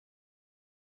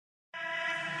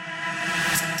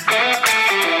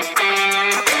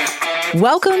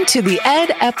Welcome to the Ed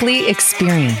Epley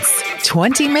Experience.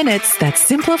 20 minutes that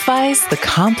simplifies the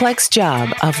complex job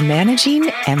of managing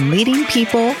and leading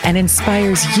people and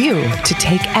inspires you to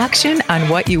take action on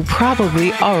what you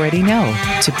probably already know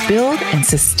to build and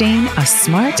sustain a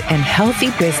smart and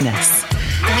healthy business.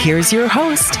 Here's your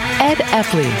host, Ed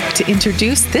Epley, to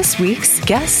introduce this week's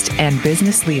guest and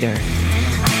business leader.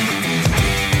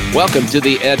 Welcome to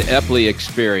the Ed Epley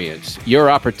Experience, your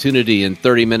opportunity in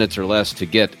 30 minutes or less to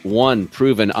get one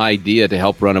proven idea to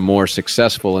help run a more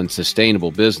successful and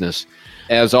sustainable business.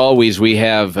 As always, we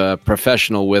have a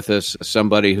professional with us,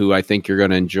 somebody who I think you're going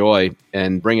to enjoy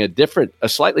and bring a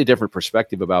slightly different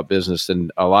perspective about business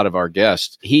than a lot of our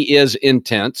guests. He is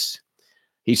intense.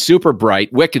 He's super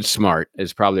bright, wicked smart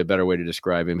is probably a better way to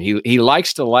describe him. He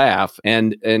likes to laugh,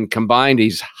 and combined,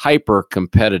 he's hyper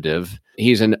competitive.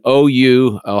 He's an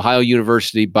Ohio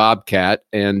University Bobcat,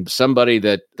 and somebody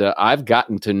that I've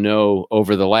gotten to know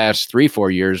over the last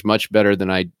 3-4 years much better than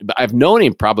I've known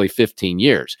him probably 15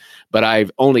 years, but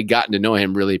I've only gotten to know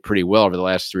him really pretty well over the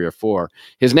last 3 or 4.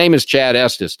 His name is Chad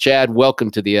Estis. Chad, welcome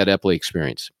to the Ed Epley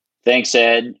Experience. Thanks,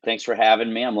 Ed. Thanks for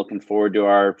having me. I'm looking forward to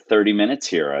our 30 minutes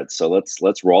here. So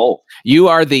let's roll. You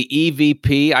are the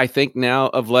EVP, I think, now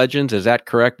of Legends. Is that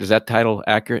correct? Is that title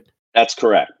accurate? That's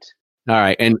correct. All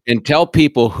right. And tell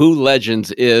people who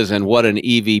Legends is and what an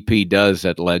EVP does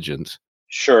at Legends.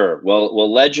 Sure.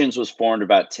 Well, Legends was formed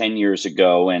about 10 years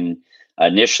ago, and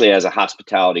initially as a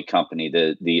hospitality company.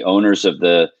 The owners of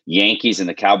the Yankees and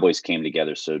the Cowboys came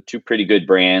together. So two pretty good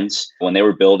brands. When they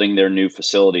were building their new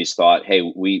facilities, thought,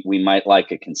 hey, we might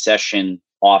like a concession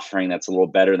offering that's a little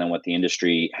better than what the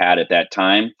industry had at that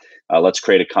time. Let's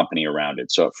create a company around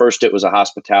it. So at first it was a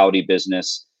hospitality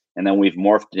business, and then we've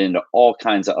morphed it into all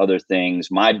kinds of other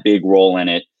things. My big role in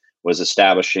it was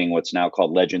establishing what's now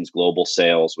called Legends Global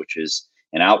Sales, which is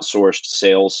an outsourced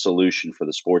sales solution for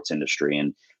the sports industry.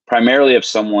 And primarily if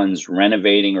someone's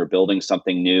renovating or building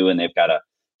something new and they've got a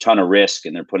ton of risk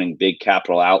and they're putting big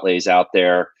capital outlays out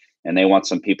there and they want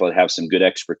some people that have some good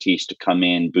expertise to come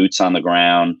in, boots on the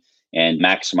ground, and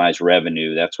maximize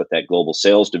revenue. That's what that global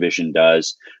sales division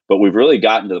does. But we've really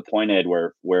gotten to the point, Ed,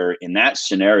 where in that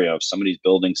scenario, if somebody's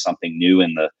building something new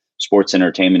in the sports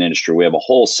entertainment industry, we have a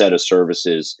whole set of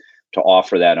services to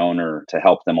offer that owner to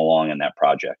help them along in that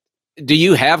project. Do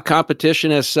you have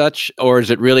competition as such, or is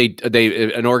it really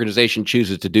an organization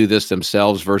chooses to do this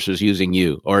themselves versus using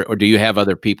you, or do you have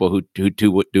other people who do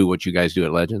what you guys do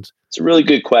at Legends? It's a really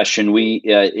good question.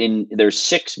 There's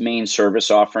 6 main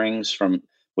service offerings from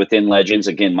within Legends.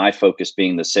 Again, my focus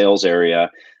being the sales area.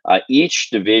 Each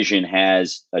division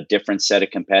has a different set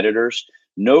of competitors.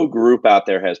 No group out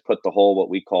there has put the whole what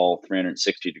we call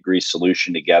 360-degree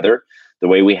solution together the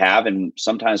way we have, and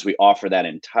sometimes we offer that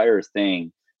entire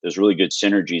thing. There's really good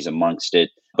synergies amongst it.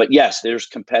 But yes, there's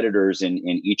competitors in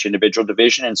each individual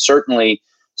division. And certainly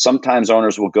sometimes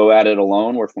owners will go at it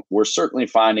alone. We're certainly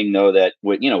finding, though, that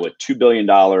with $2 billion,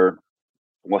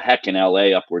 well, heck, in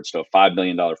LA, upwards to a $5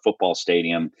 billion football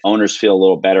stadium, owners feel a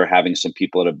little better having some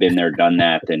people that have been there, done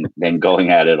that than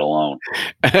going at it alone.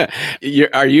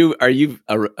 Are you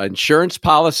an insurance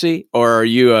policy, or are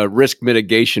you a risk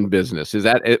mitigation business? Is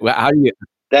that how do you?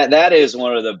 That is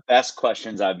one of the best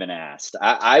questions I've been asked.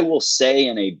 I will say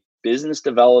in a business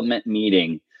development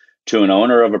meeting to an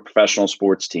owner of a professional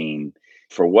sports team,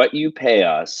 for what you pay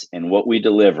us and what we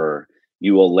deliver,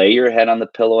 you will lay your head on the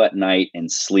pillow at night and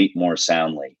sleep more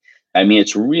soundly. I mean,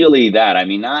 it's really that. I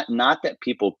mean, not that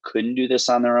people couldn't do this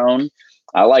on their own.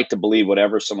 I like to believe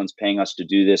whatever someone's paying us to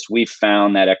do this, we've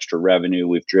found that extra revenue,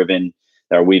 we've driven,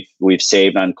 or we've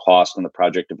saved on cost on the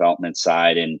project development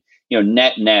side, and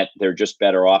net, they're just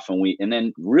better off. And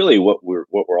then really what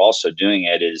we're also doing,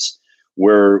 Ed, is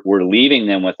we're leaving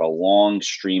them with a long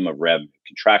stream of revenue,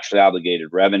 contractually obligated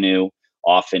revenue,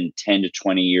 often 10 to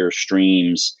 20 year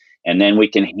streams. And then we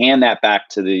can hand that back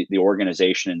to the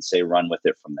organization and say, run with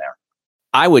it from there.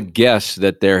 I would guess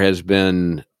that there has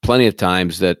been plenty of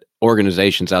times that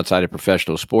organizations outside of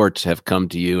professional sports have come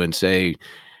to you and say,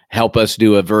 help us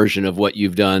do a version of what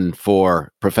you've done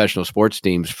for professional sports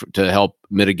teams to help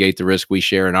mitigate the risk we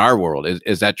share in our world.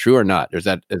 Is that true or not? Is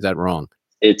that wrong?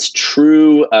 It's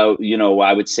true.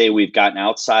 I would say we've gotten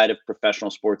outside of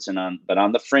professional sports but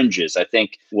on the fringes. I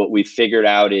think what we've figured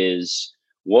out is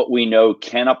what we know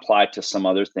can apply to some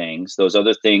other things. Those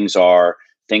other things are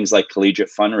things like collegiate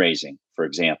fundraising, for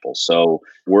example. So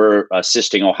we're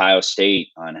assisting Ohio State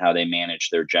on how they manage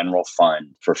their general fund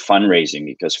for fundraising,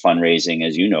 because fundraising,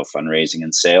 as you know, fundraising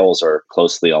and sales are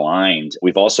closely aligned.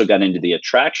 We've also got into the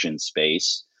attraction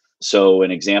space. So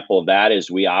an example of that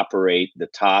is we operate the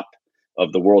top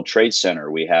of the World Trade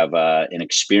Center. We have an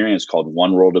experience called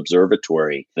One World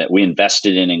Observatory that we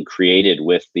invested in and created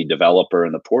with the developer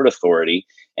and the Port Authority.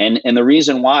 And the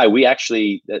reason why we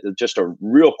actually, just a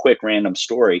real quick random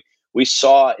story, we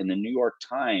saw in the New York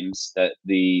Times that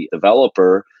the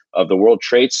developer of the World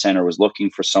Trade Center was looking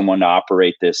for someone to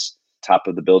operate this top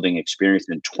of the building experience.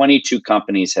 And 22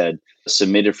 companies had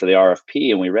submitted for the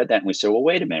RFP. And we read that and we said, well,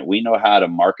 wait a minute, we know how to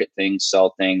market things,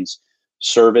 sell things,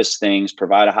 service things,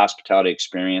 provide a hospitality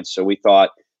experience. So we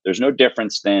thought there's no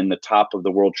difference than the top of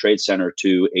the World Trade Center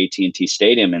to AT&T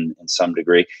Stadium in some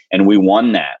degree. And we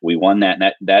won that.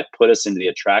 And that put us into the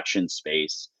attraction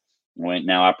space. We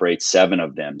now operate 7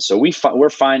 of them. So we're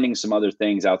finding some other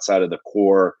things outside of the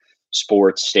core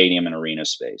sports stadium and arena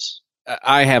space.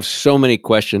 I have so many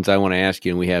questions I want to ask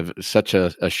you, and we have such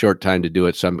a short time to do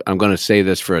it. So I'm going to save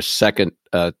this for a second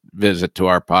visit to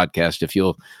our podcast. If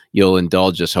you'll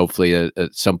indulge us, hopefully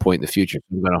at some point in the future.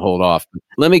 I'm going to hold off.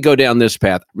 Let me go down this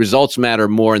path. Results matter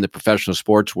more in the professional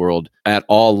sports world at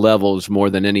all levels more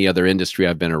than any other industry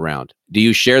I've been around. Do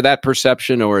you share that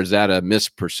perception, or is that a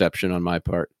misperception on my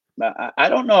part? I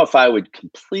don't know if I would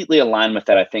completely align with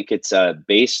that. I think it's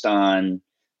based on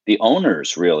the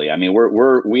owners, really. I mean,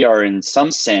 we are in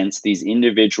some sense these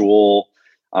individual.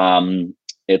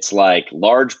 It's like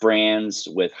large brands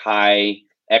with high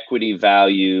equity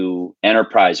value,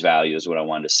 enterprise value is what I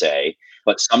wanted to say,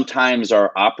 but sometimes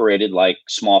are operated like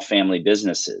small family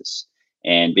businesses.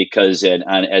 And because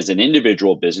as an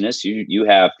individual business, you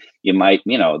might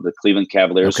the Cleveland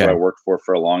Cavaliers, who I worked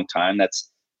for a long time. That's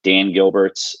Dan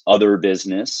Gilbert's other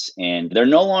business. And they're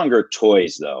no longer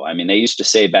toys, though. I mean, they used to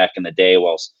say back in the day,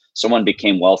 well, someone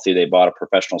became wealthy, they bought a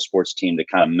professional sports team to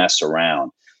kind of mess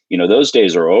around. Those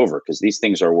days are over because these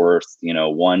things are worth,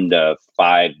 $1 to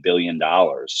 $5 billion.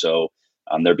 So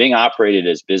they're being operated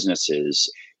as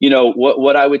businesses.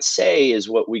 What I would say is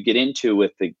what we get into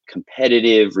with the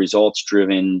competitive,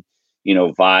 results-driven,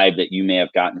 vibe that you may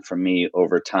have gotten from me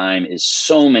over time is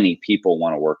so many people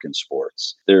want to work in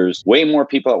sports. There's way more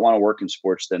people that want to work in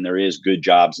sports than there is good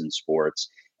jobs in sports.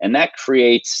 And that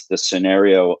creates the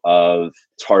scenario of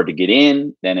it's hard to get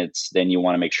in, then you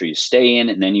want to make sure you stay in,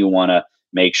 and then you want to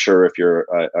make sure if you're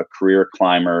a career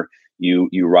climber, you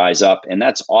rise up. And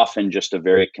that's often just a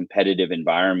very competitive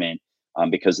environment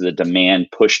because of the demand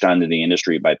pushed onto the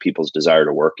industry by people's desire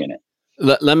to work in it.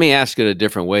 Let me ask it a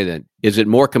different way then. Is it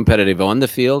more competitive on the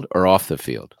field or off the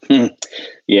field?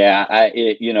 Yeah,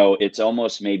 it's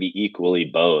almost maybe equally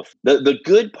both. The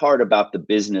good part about the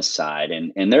business side,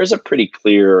 and there's a pretty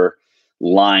clear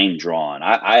line drawn.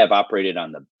 I have operated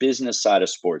on the business side of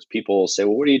sports. People will say,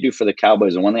 well, what do you do for the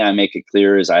Cowboys? And one thing I make it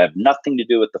clear is I have nothing to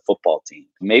do with the football team.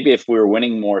 Maybe if we were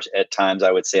winning more at times,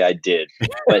 I would say I did.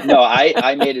 But no,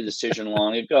 I made a decision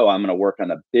long ago. I'm going to work on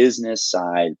the business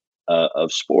side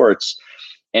of sports.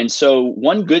 And so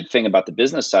one good thing about the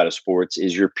business side of sports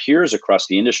is your peers across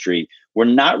the industry, we're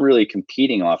not really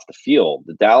competing off the field.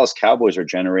 The Dallas Cowboys are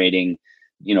generating,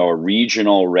 a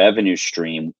regional revenue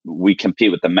stream. We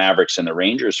compete with the Mavericks and the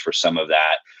Rangers for some of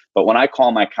that. But when I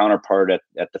call my counterpart at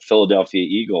the Philadelphia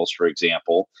Eagles, for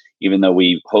example, even though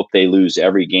we hope they lose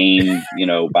every game,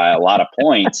 by a lot of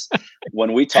points,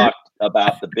 when we talk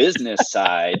about the business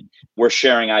side, we're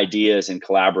sharing ideas and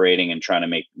collaborating and trying to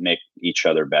make each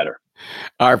other better.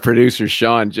 Our producer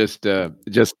Sean just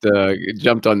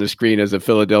jumped on the screen as a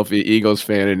Philadelphia Eagles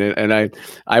fan, and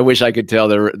I wish I could tell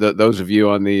those of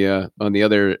you on the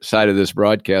other side of this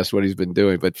broadcast what he's been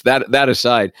doing. But that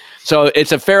aside, so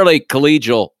it's a fairly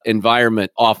collegial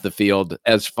environment off the field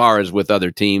as far as with other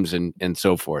teams and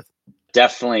so forth.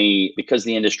 Definitely, because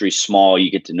the industry's small, you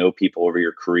get to know people over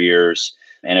your careers,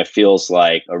 and it feels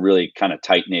like a really kind of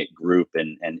tight-knit group.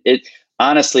 And it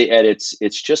honestly, Ed,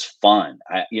 it's just fun.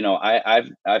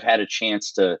 I've had a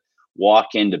chance to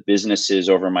walk into businesses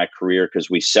over my career because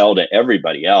we sell to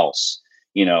everybody else,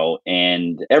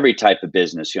 and every type of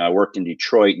business. I worked in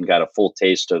Detroit and got a full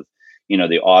taste of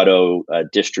the auto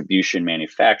distribution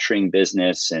manufacturing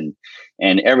business and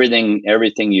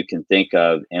everything you can think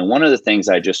of. And one of the things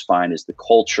I just find is the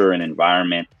culture and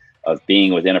environment of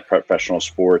being within a professional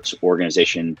sports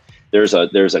organization. There's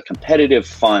a competitive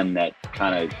fun that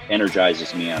kind of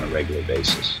energizes me on a regular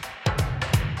basis.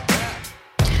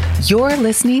 You're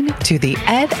listening to the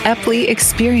Ed Epley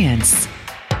Experience.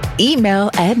 Email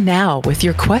Ed now with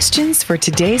your questions for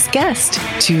today's guest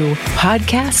to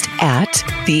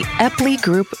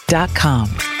podcast@theepleygroup.com.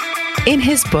 In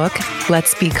his book,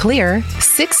 Let's Be Clear,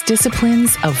 6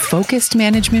 Disciplines of Focused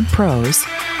Management Pros,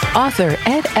 author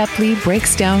Ed Epley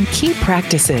breaks down key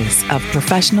practices of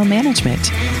professional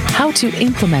management, how to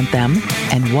implement them,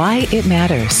 and why it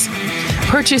matters.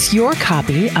 Purchase your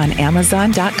copy on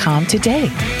Amazon.com today.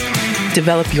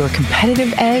 Develop your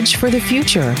competitive edge for the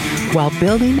future while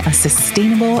building a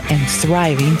sustainable and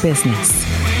thriving business.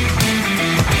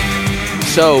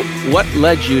 So what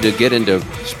led you to get into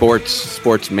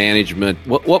sports management?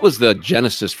 What was the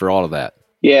genesis for all of that?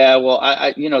 Yeah, well,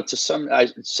 I to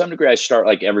some degree, I start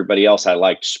like everybody else. I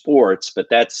liked sports, but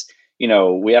that's,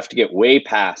 we have to get way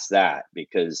past that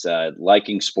because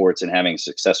liking sports and having a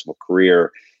successful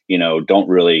career, don't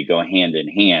really go hand in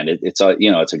hand. It's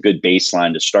a good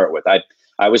baseline to start with.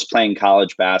 I was playing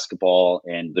college basketball,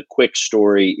 and the quick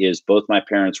story is both my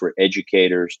parents were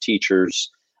educators, teachers.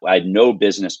 I had no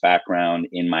business background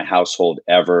in my household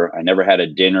ever. I never had a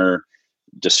dinner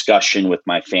discussion with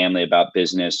my family about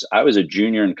business. I was a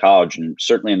junior in college, and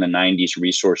certainly in the 90s,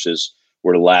 resources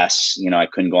were less. I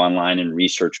couldn't go online and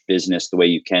research business the way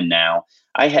you can now.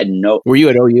 I had no. Were you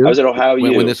at OU? I was at Ohio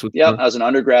U. When this was I was an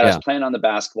undergrad. Yeah. I was playing on the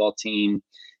basketball team.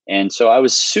 And so I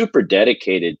was super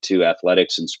dedicated to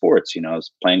athletics and sports. I was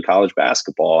playing college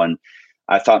basketball, and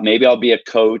I thought maybe I'll be a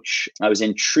coach. I was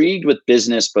intrigued with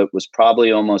business, but was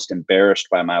probably almost embarrassed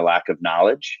by my lack of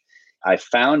knowledge. I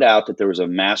found out that there was a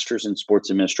master's in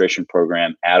sports administration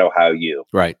program at Ohio U.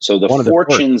 Right. So one of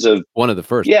the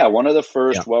first, Yeah.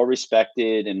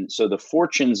 well-respected. And so the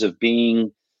fortunes of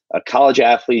being a college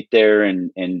athlete there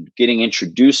and getting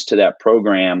introduced to that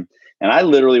program. And I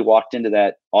literally walked into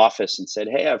that office and said,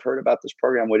 "Hey, I've heard about this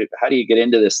program. How do you get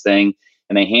into this thing?"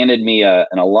 And they handed me an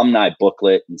alumni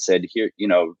booklet and said, "Here,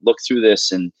 look through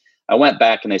this." And I went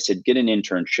back and they said, "Get an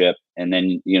internship. And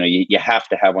then, you have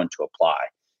to have one to apply."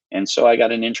 And so I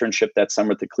got an internship that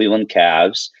summer at the Cleveland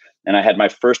Cavs. And I had my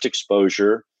first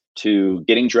exposure to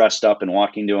getting dressed up and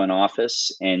walking to an office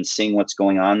and seeing what's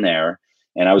going on there.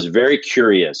 And I was very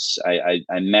curious. I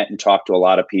met and talked to a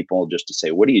lot of people just to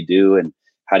say, what do you do and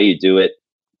how do you do it?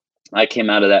 I came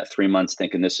out of that 3 months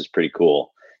thinking this is pretty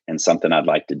cool and something I'd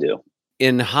like to do.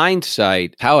 In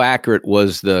hindsight, how accurate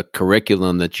was the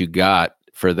curriculum that you got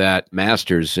for that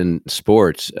master's in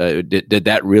sports? Did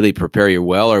that really prepare you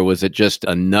well, or was it just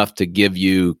enough to give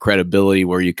you credibility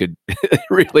where you could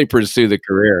really pursue the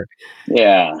career?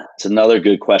 Yeah, it's another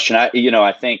good question. I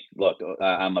think, look,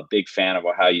 I'm a big fan of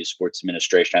Ohio U Sports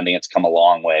Administration. I think it's come a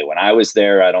long way. When I was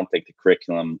there, I don't think the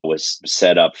curriculum was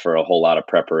set up for a whole lot of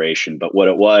preparation, but what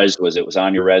it was it was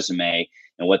on your resume.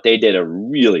 And what they did a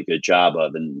really good job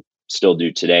of, and still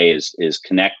do today, is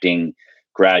connecting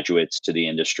graduates to the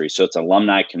industry. So it's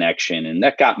alumni connection. And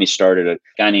that got me started. A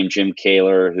guy named Jim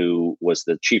Kaler, who was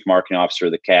the chief marketing officer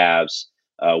of the Cavs,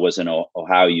 was an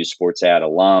Ohio U Sports Ad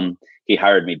alum. He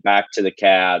hired me back to the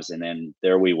Cavs, and then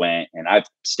there we went. And I've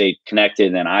stayed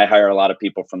connected, and I hire a lot of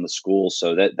people from the school.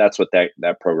 So that's what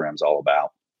that program's all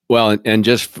about. Well, and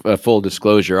just full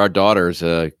disclosure, our daughter's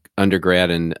a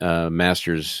undergrad and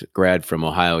master's grad from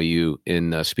Ohio U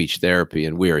in speech therapy,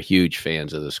 and we are huge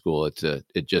fans of the school.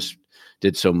 It just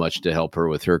did so much to help her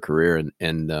with her career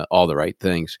and all the right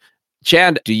things.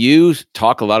 Chad, do you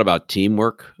talk a lot about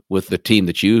teamwork with the team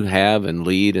that you have and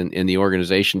lead in the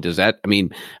organization?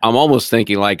 I'm almost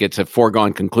thinking like it's a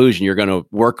foregone conclusion you're going to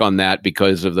work on that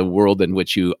because of the world in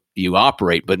which you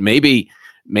operate, but maybe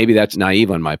that's naive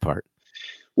on my part.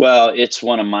 Well, it's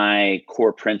one of my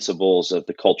core principles of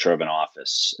the culture of an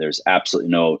office. There's absolutely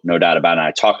no doubt about it.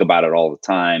 I talk about it all the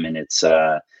time, and it's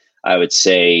I would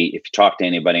say if you talk to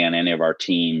anybody on any of our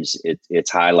teams,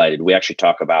 it's highlighted. We actually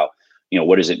talk about,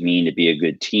 what does it mean to be a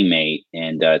good teammate?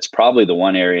 And it's probably the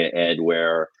one area, Ed,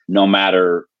 where no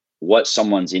matter what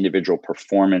someone's individual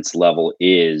performance level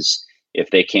is, if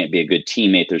they can't be a good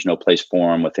teammate, there's no place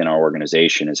for them within our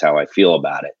organization, is how I feel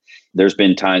about it. There's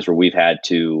been times where we've had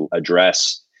to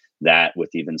address that with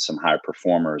even some high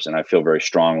performers. And I feel very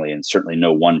strongly, and certainly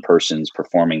no one person's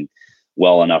performing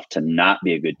well enough to not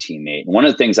be a good teammate. And one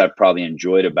of the things I've probably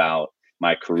enjoyed about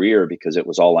my career, because it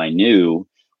was all I knew,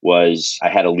 was I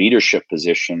had a leadership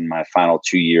position my final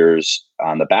 2 years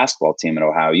on the basketball team at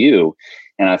Ohio U.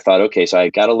 And I thought, okay, so I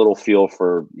got a little feel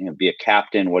for, be a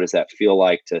captain. What does that feel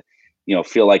like to,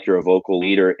 feel like you're a vocal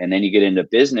leader? And then you get into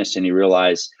business and you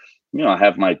realize, I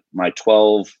have my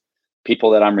 12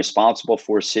 people that I'm responsible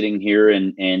for sitting here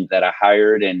and that I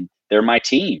hired, and they're my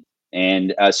team.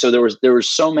 And so there was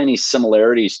so many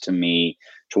similarities to me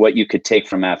to what you could take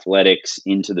from athletics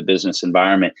into the business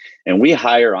environment. And we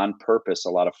hire on purpose a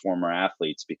lot of former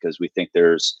athletes because we think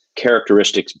there's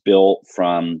characteristics built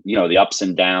from, the ups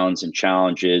and downs and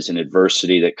challenges and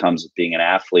adversity that comes with being an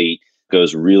athlete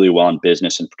goes really well in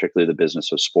business, and particularly the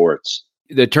business of sports.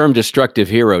 The term destructive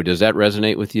hero, does that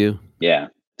resonate with you? Yeah,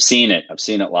 I've seen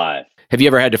it live. Have you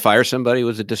ever had to fire somebody who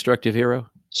was a destructive hero?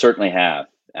 Certainly have.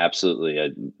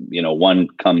 Absolutely. One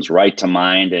comes right to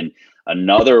mind. And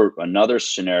Another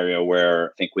scenario where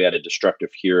I think we had a destructive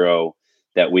hero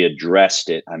that we addressed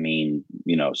it. I mean,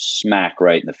 smack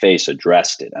right in the face,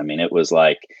 addressed it. I mean, it was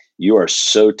like, you are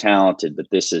so talented, but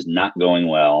this is not going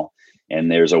well. And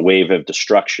there's a wave of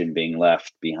destruction being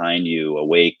left behind you,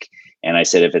 awake. And I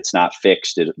said, if it's not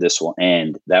fixed, this will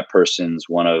end. That person's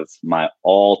one of my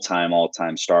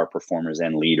all-time star performers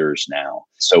and leaders now.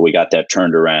 So we got that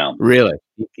turned around. Really?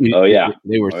 Oh, yeah.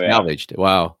 They were salvaged. Yeah.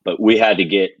 Wow. But we had to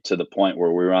get to the point where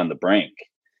we were on the brink.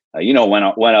 When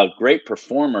a great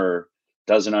performer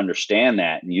doesn't understand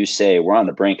that, and you say, we're on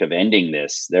the brink of ending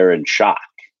this, they're in shock.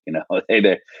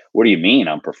 They, what do you mean?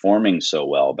 I'm performing so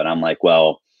well. But I'm like,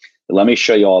 well, let me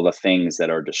show you all the things that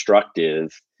are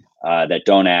destructive that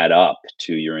don't add up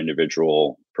to your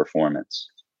individual performance.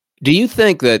 Do you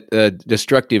think that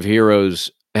destructive heroes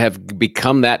have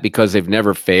become that because they've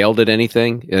never failed at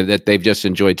anything, that they've just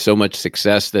enjoyed so much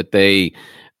success that they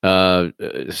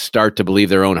start to believe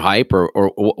their own hype, or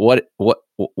what?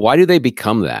 Why do they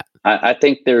become that? I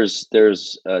think there's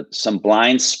some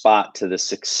blind spot to the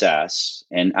success,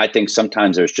 and I think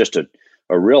sometimes there's just a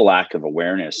real lack of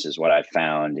awareness is what I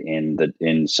found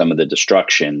in some of the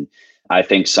destruction. I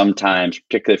think sometimes,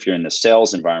 particularly if you're in the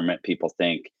sales environment, people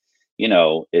think,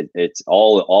 it's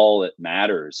all it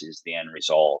matters is the end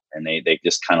result, and they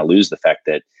just kind of lose the fact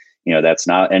that that's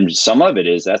not. And some of it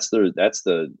is that's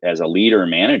the as a leader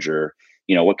manager,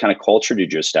 what kind of culture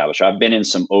did you establish? I've been in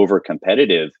some over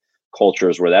competitive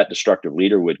cultures where that destructive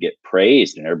leader would get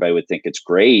praised and everybody would think it's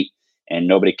great, and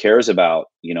nobody cares about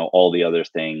all the other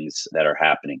things that are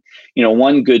happening.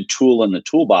 One good tool in the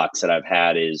toolbox that I've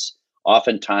had is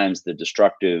oftentimes the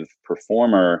destructive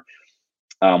performer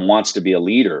wants to be a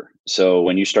leader. So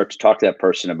when you start to talk to that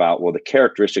person about, well, the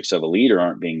characteristics of a leader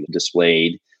aren't being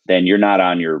displayed, then you're not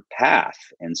on your path.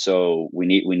 And so we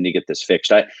need to get this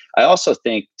fixed. I also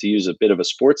think, to use a bit of a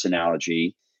sports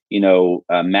analogy,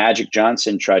 Magic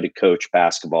Johnson tried to coach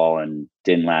basketball and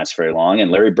didn't last very long. And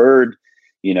Larry Bird,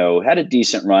 had a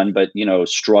decent run, but,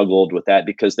 struggled with that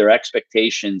because their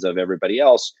expectations of everybody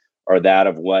else are that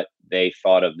of what they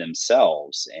thought of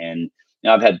themselves. And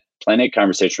I've had plenty of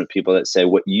conversation with people that say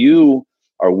what you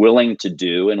are willing to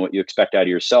do and what you expect out of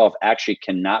yourself actually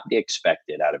cannot be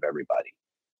expected out of everybody,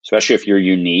 especially if you're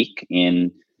unique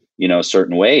in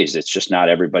certain ways. It's just not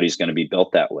everybody's going to be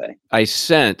built that way. I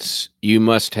sense you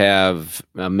must have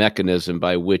a mechanism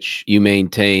by which you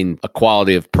maintain a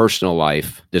quality of personal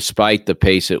life despite the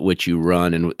pace at which you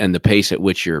run and the pace at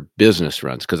which your business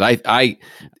runs. Because I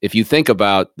if you think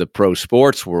about the pro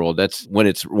sports world, that's when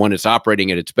it's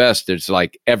operating at its best, there's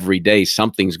like every day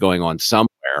something's going on somewhere.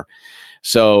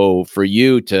 So for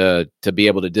you to be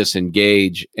able to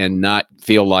disengage and not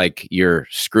feel like you're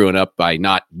screwing up by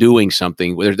not doing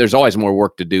something, there's always more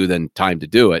work to do than time to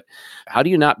do it. How do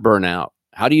you not burn out?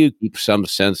 How do you keep some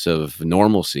sense of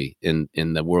normalcy in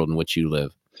the world in which you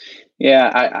live?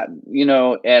 Yeah,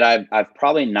 Ed, I've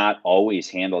probably not always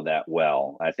handled that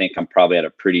well. I think I'm probably at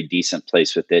a pretty decent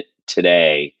place with it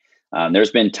today.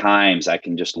 There's been times I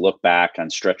can just look back on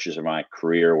stretches of my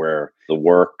career where the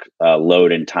work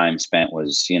load and time spent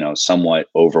was, somewhat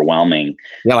overwhelming.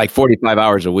 Yeah, like 45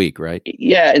 hours a week, right?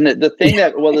 Yeah, and the thing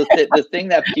that, the thing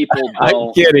that people don't.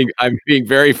 I'm kidding. I'm being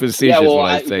very facetious when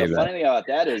I say that. The funny thing about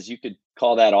that is you could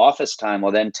call that office time.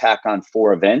 Well, then tack on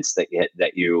 4 events that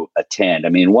you attend. I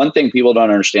mean, one thing people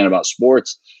don't understand about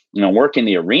sports, working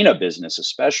the arena business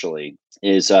especially,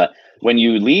 is when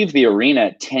you leave the arena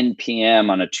at 10 p.m.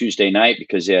 on a Tuesday night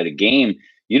because you had a game,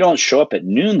 you don't show up at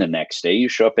noon the next day. You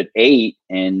show up at 8,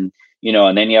 and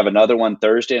then you have another one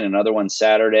Thursday and another one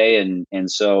Saturday,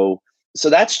 and so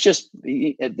that's just,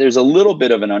 there's a little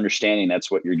bit of an understanding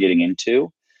that's what you're getting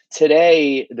into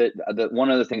today. The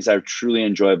one of the things I truly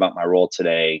enjoy about my role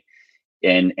today,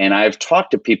 and I've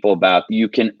talked to people about, you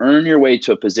can earn your way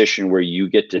to a position where you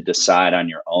get to decide on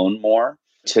your own more.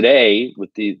 Today,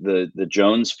 with the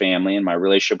Jones family and my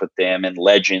relationship with them and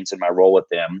Legends and my role with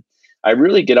them, I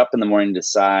really get up in the morning and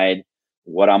decide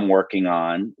what I'm working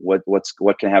on, what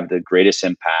can have the greatest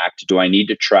impact. Do I need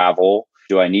to travel?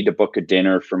 Do I need to book a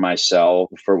dinner for myself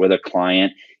with a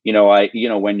client?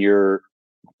 When you're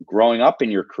growing up in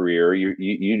your career,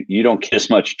 you don't get as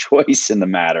much choice in the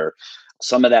matter.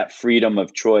 Some of that freedom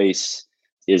of choice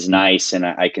is nice, and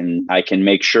I can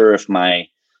make sure if my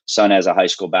son has a high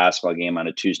school basketball game on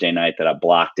a Tuesday night that I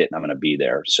blocked it and I'm going to be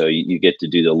there. So you get to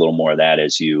do a little more of that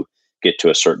as you get to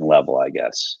a certain level, I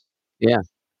guess. Yeah.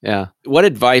 Yeah. What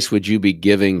advice would you be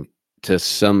giving to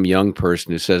some young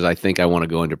person who says, I think I want to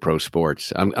go into pro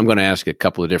sports? I'm going to ask a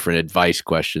couple of different advice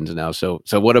questions now. So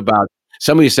what about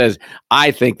somebody who says,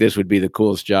 I think this would be the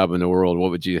coolest job in the world?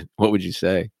 What would you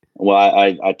say? Well,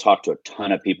 I talked to a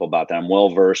ton of people about that. I'm well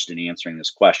versed in answering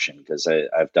this question because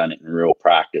I've done it in real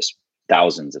practice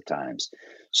thousands of times.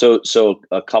 So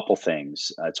a couple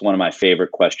things. It's one of my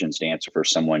favorite questions to answer for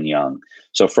someone young.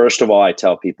 So first of all, I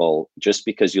tell people just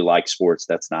because you like sports,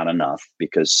 that's not enough,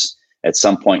 because at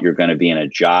some point you're going to be in a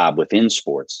job within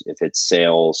sports, if it's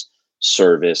sales,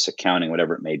 service, accounting,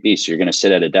 whatever it may be. So you're going to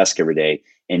sit at a desk every day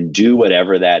and do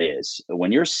whatever that is.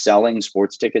 When you're selling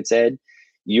sports tickets, Ed,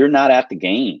 you're not at the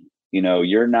game.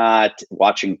 You're not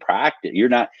watching practice. You're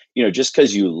not, just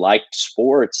because you liked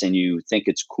sports and you think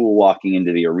it's cool walking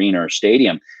into the arena or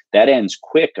stadium, that ends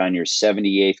quick on your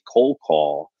 78th cold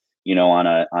call,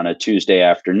 on a Tuesday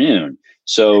afternoon.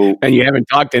 So, and you haven't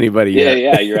talked to anybody yet.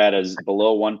 Yeah, you're at a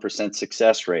below 1%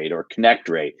 success rate or connect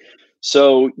rate.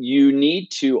 So you need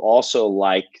to also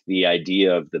like the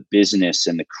idea of the business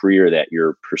and the career that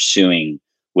you're pursuing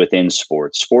within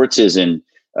sports. Sports is an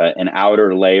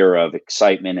outer layer of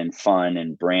excitement and fun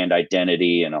and brand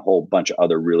identity and a whole bunch of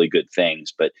other really good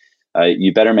things. But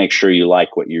you better make sure you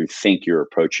like what you think you're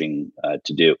approaching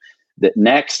to do.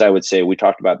 Next, I would say, we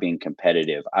talked about being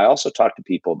competitive. I also talk to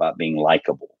people about being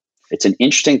likable. It's an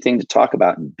interesting thing to talk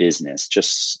about in business,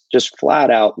 just flat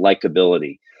out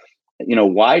likability.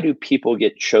 Why do people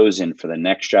get chosen for the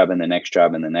next job and the next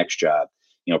job and the next job?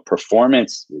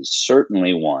 Performance is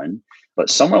certainly one, but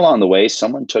somewhere along the way,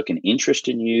 someone took an interest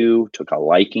in you, took a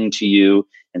liking to you,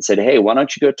 and said, hey, why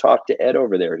don't you go talk to Ed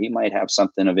over there? He might have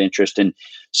something of interest. And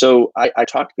so I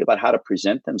talk to people about how to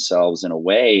present themselves in a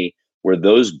way where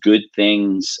those good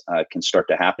things can start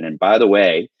to happen. And by the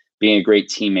way, being a great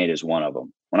teammate is one of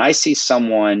them. When I see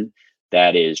someone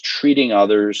that is treating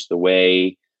others the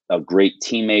way a great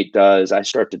teammate does, I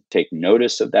start to take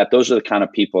notice of that. Those are the kind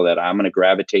of people that I'm going to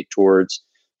gravitate towards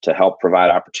to help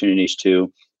provide opportunities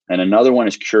to. And another one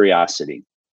is curiosity.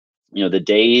 The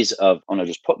days of,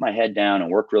 just put my head down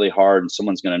and work really hard and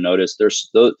someone's going to notice. There's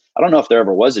those. I don't know if there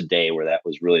ever was a day where that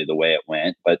was really the way it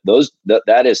went, but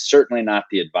that is certainly not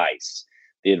the advice.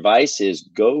 The advice is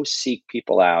go seek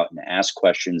people out and ask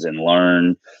questions and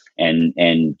learn,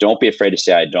 and don't be afraid to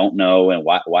say, I don't know. And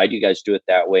why do you guys do it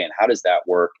that way? And how does that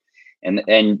work? And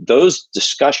those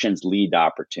discussions lead to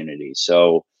opportunities.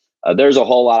 So there's a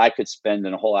whole lot. I could spend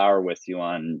a whole hour with you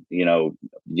on,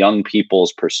 young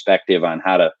people's perspective on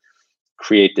how to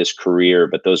create this career,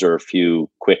 but those are a few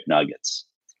quick nuggets.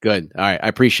 Good. All right. I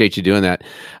appreciate you doing that.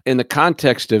 In the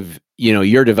context of,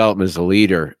 your development as a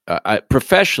leader,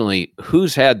 professionally,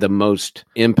 who's had the most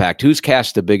impact? Who's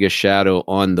cast the biggest shadow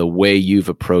on the way you've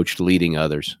approached leading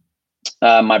others?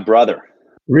 My brother.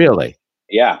 Really?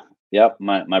 Yeah. Yep.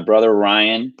 My brother,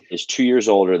 Ryan, is 2 years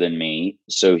older than me.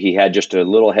 So he had just a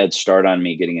little head start on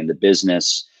me getting into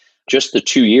business. Just the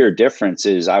 2-year difference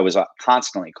is I was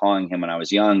constantly calling him when I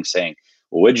was young saying,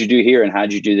 well, what'd you do here? And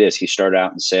how'd you do this? He started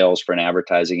out in sales for an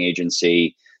advertising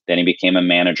agency. Then he became a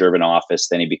manager of an office.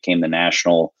 Then he became the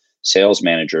national sales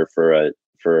manager for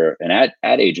an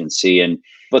ad agency.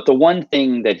 But the one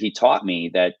thing that he taught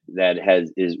me that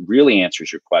really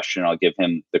answers your question, I'll give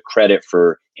him the credit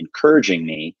for encouraging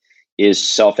me, is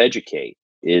self-educate,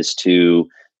 is to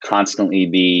constantly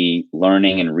be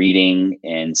learning and reading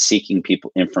and seeking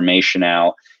people information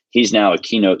out. He's now a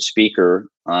keynote speaker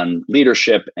on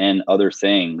leadership and other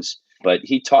things, but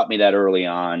he taught me that early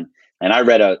on. And I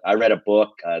read a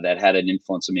book that had an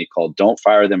influence on me called "Don't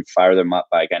Fire Them, Fire Them Up"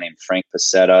 by a guy named Frank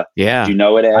Pacetta. Yeah, do you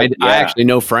know it, Ed? I actually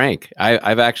know Frank.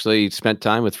 I've actually spent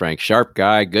time with Frank. Sharp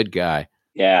guy, good guy.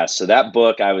 Yeah. So that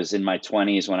book, I was in my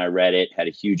 20s when I read it, had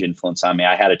a huge influence on me.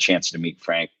 I had a chance to meet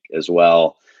Frank as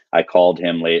well. I called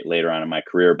him later on in my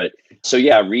career. But so,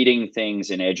 yeah, reading things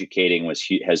and educating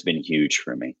has been huge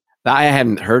for me. I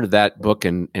hadn't heard of that book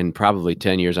in probably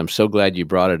 10 years. I'm so glad you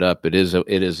brought it up. It is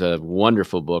a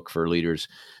wonderful book for leaders.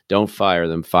 Don't fire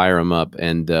them, fire them up.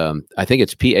 And I think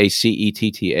it's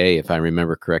Pacetta, if I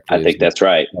remember correctly. I think that's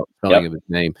right. Spelling of his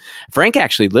name. Frank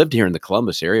actually lived here in the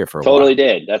Columbus area for a while. Totally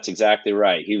did. That's exactly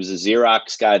right. He was a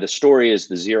Xerox guy. The story is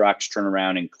the Xerox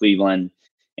turnaround in Cleveland,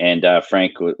 and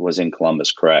Frank was in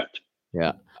Columbus, correct?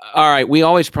 Yeah. All right. We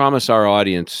always promise our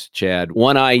audience, Chad,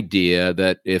 one idea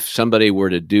that if somebody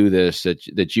were to do this,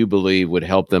 that you believe would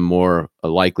help them more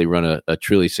likely run a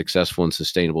truly successful and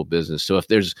sustainable business. So if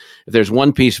there's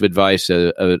one piece of advice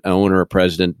an owner, a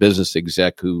president, business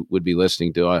exec who would be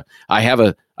listening to, I have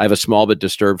a small but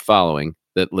disturbed following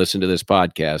that listen to this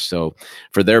podcast. So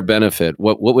for their benefit,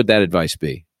 what would that advice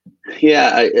be?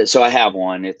 Yeah, so I have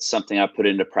one. It's something I put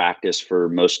into practice for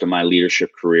most of my leadership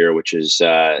career, which is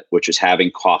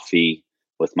having coffee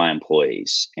with my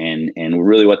employees. And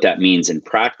really what that means in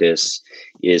practice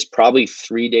is probably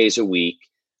 3 days a week,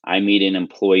 I meet an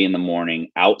employee in the morning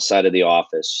outside of the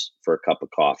office for a cup of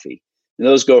coffee. And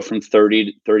those go from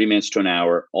 30 minutes to an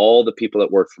hour. All the people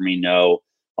that work for me know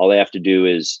all they have to do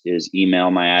is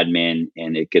email my admin,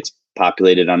 and it gets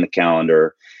populated on the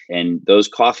calendar. And those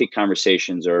coffee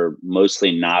conversations are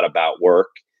mostly not about work.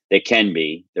 They can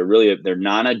be. They're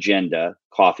non-agenda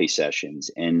coffee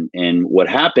sessions. And what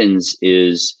happens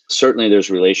is certainly there's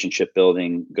relationship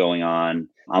building going on.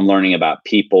 I'm learning about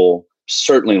people,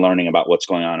 certainly learning about what's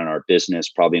going on in our business,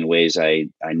 probably in ways I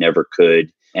never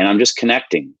could. And I'm just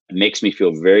connecting. It makes me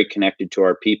feel very connected to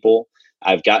our people.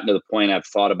 I've gotten to the point I've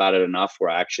thought about it enough where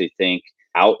I actually think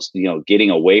getting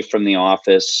away from the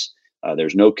office,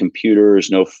 there's no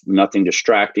computers, nothing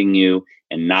distracting you,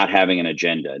 and not having an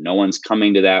agenda. No one's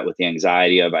coming to that with the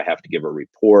anxiety of I have to give a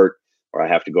report or I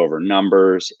have to go over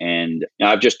numbers. And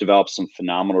I've just developed some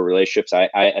phenomenal relationships. I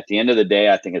at the end of the day,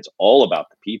 I think it's all about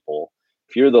the people.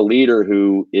 If you're the leader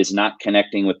who is not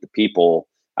connecting with the people,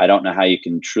 I don't know how you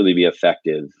can truly be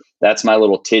effective. That's my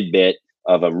little tidbit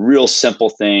of a real simple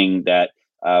thing that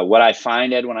what I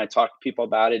find, Ed, when I talk to people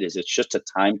about it is it's just a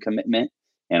time commitment.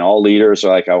 And all leaders are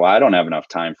like, oh, I don't have enough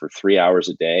time for 3 hours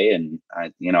a day. And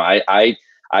I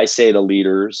say to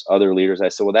other leaders, I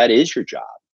say, well, that is your job.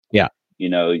 Yeah.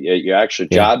 Your actual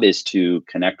job is to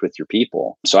connect with your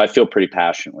people. So I feel pretty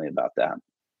passionately about that.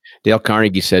 Dale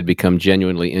Carnegie said, become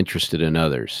genuinely interested in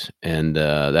others. And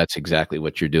that's exactly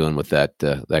what you're doing with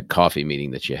that coffee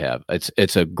meeting that you have.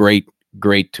 It's a great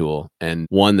tool, and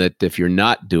one that if you're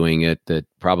not doing it, that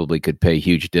probably could pay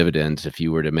huge dividends if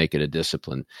you were to make it a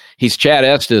discipline. He's Chad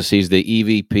Estis. He's the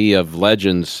EVP of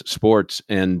Legends Sports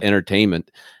and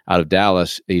Entertainment out of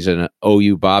Dallas. He's an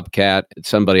OU Bobcat. It's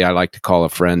somebody I like to call a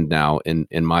friend now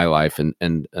in my life, and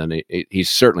he's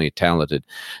certainly talented.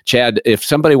 Chad, if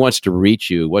somebody wants to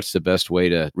reach you, what's the best way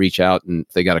to reach out, and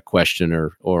if they got a question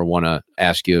or want to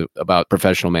ask you about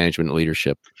professional management and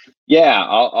leadership? Yeah,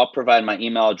 I'll provide my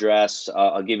email address.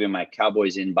 I'll give you my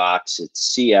Cowboys inbox.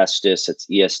 It's Estis, it's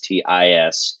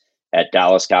ESTIS at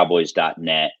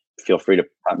DallasCowboys.net. Feel free to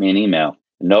pop me an email.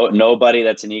 Nobody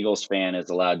that's an Eagles fan is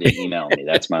allowed to email me.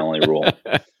 That's my only rule.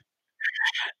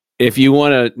 If you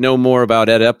want to know more about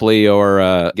Ed Epley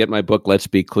or get my book, Let's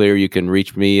Be Clear, you can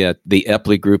reach me at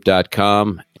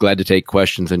theepleygroup.com. Glad to take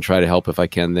questions and try to help if I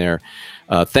can there.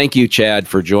 Thank you, Chad,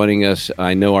 for joining us.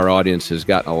 I know our audience has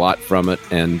gotten a lot from it,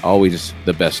 and always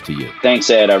the best to you. Thanks,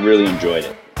 Ed. I really enjoyed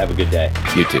it. Have a good day.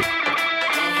 You too.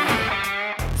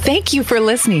 Thank you for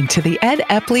listening to the Ed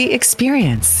Epley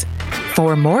Experience.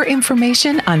 For more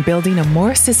information on building a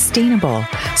more sustainable,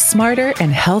 smarter,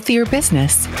 and healthier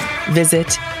business, visit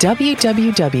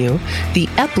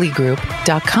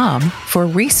www.theepleygroup.com for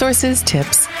resources,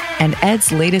 tips, and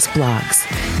Ed's latest blogs.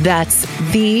 That's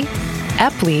the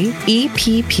Epley,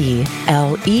 EPPLEY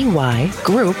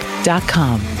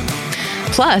group.com.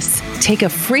 Plus, take a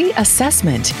free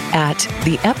assessment at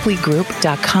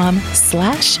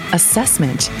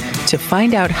theepleygroup.com/assessment to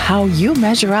find out how you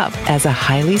measure up as a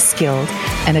highly skilled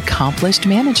and accomplished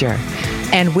manager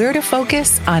and where to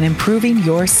focus on improving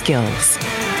your skills.